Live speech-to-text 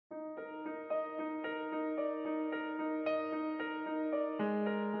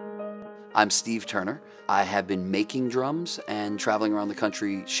I'm Steve Turner. I have been making drums and traveling around the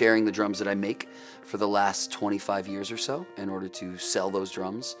country sharing the drums that I make for the last 25 years or so in order to sell those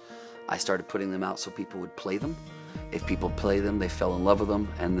drums. I started putting them out so people would play them. If people play them, they fell in love with them,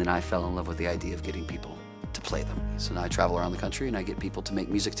 and then I fell in love with the idea of getting people to play them. So now I travel around the country and I get people to make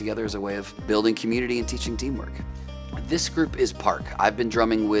music together as a way of building community and teaching teamwork. This group is Parc. I've been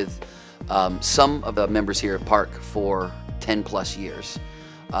drumming with some of the members here at Parc for 10+ years.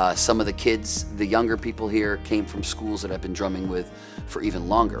 Some of the kids, the younger people here, came from schools that I've been drumming with for even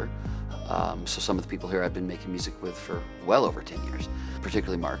longer. So some of the people here I've been making music with for well over 10 years,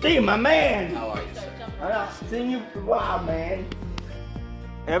 particularly Mark. Steve, my man! How are you, sir? I've seen you for a while, man.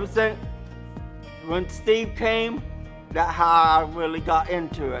 Ever since when Steve came, that's how I really got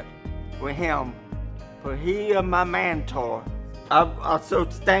into it with him. But he is my mentor. I'm so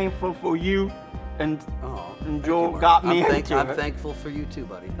thankful for you and Joel got me into it. I'm thankful for you too,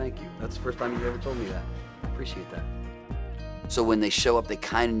 buddy. Thank you. That's the first time you've ever told me that. I appreciate that. So when they show up, they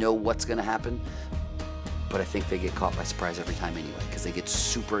kind of know what's going to happen, but I think they get caught by surprise every time anyway, because they get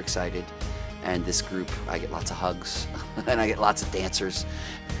super excited. And this group, I get lots of hugs, and I get lots of dancers.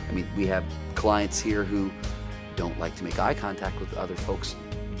 I mean, we have clients here who don't like to make eye contact with other folks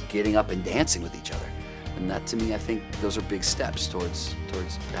getting up and dancing with each other. And that, to me, I think those are big steps towards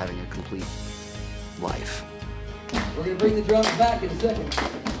having a complete life. We're going to bring the drums back in a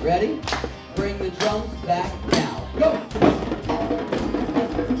second. Ready? Bring the drums back now. Go!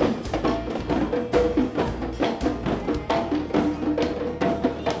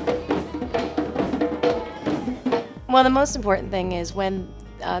 Well, the most important thing is when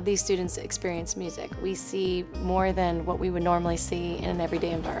these students experience music, we see more than what we would normally see in an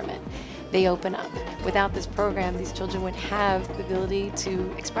everyday environment. They open up. Without this program, these children would have the ability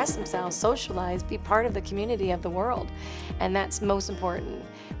to express themselves, socialize, be part of the community of the world. And that's most important.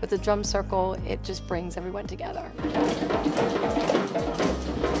 With the drum circle, it just brings everyone together.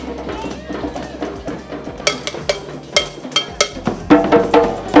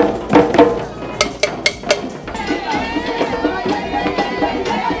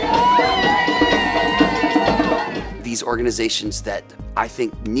 These organizations that I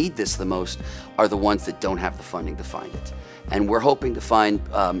think need this the most are the ones that don't have the funding to find it. And we're hoping to find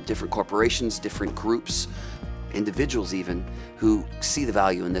different corporations, different groups, individuals even, who see the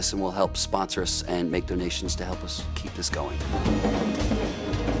value in this and will help sponsor us and make donations to help us keep this going.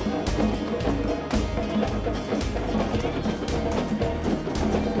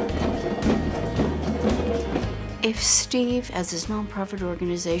 If Steve, as his nonprofit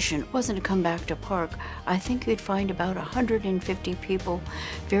organization, wasn't to come back to Parc, I think you'd find about 150 people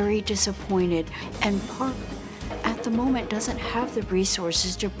very disappointed. And Parc, at the moment, doesn't have the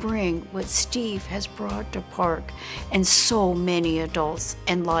resources to bring what Steve has brought to Parc and so many adults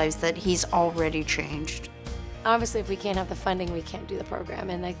and lives that he's already changed. Obviously, if we can't have the funding, we can't do the program.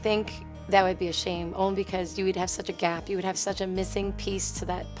 And I think that would be a shame, only because you would have such a gap, you would have such a missing piece to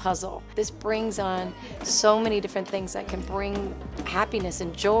that puzzle. This brings on so many different things that can bring happiness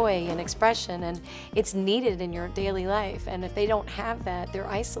and joy and expression, and it's needed in your daily life. And if they don't have that, they're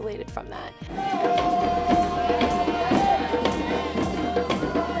isolated from that.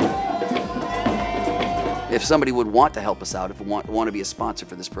 If somebody would want to help us out, if we want to be a sponsor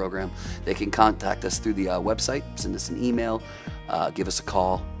for this program, they can contact us through the website, send us an email, give us a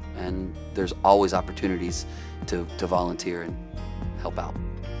call, and there's always opportunities to volunteer and help out.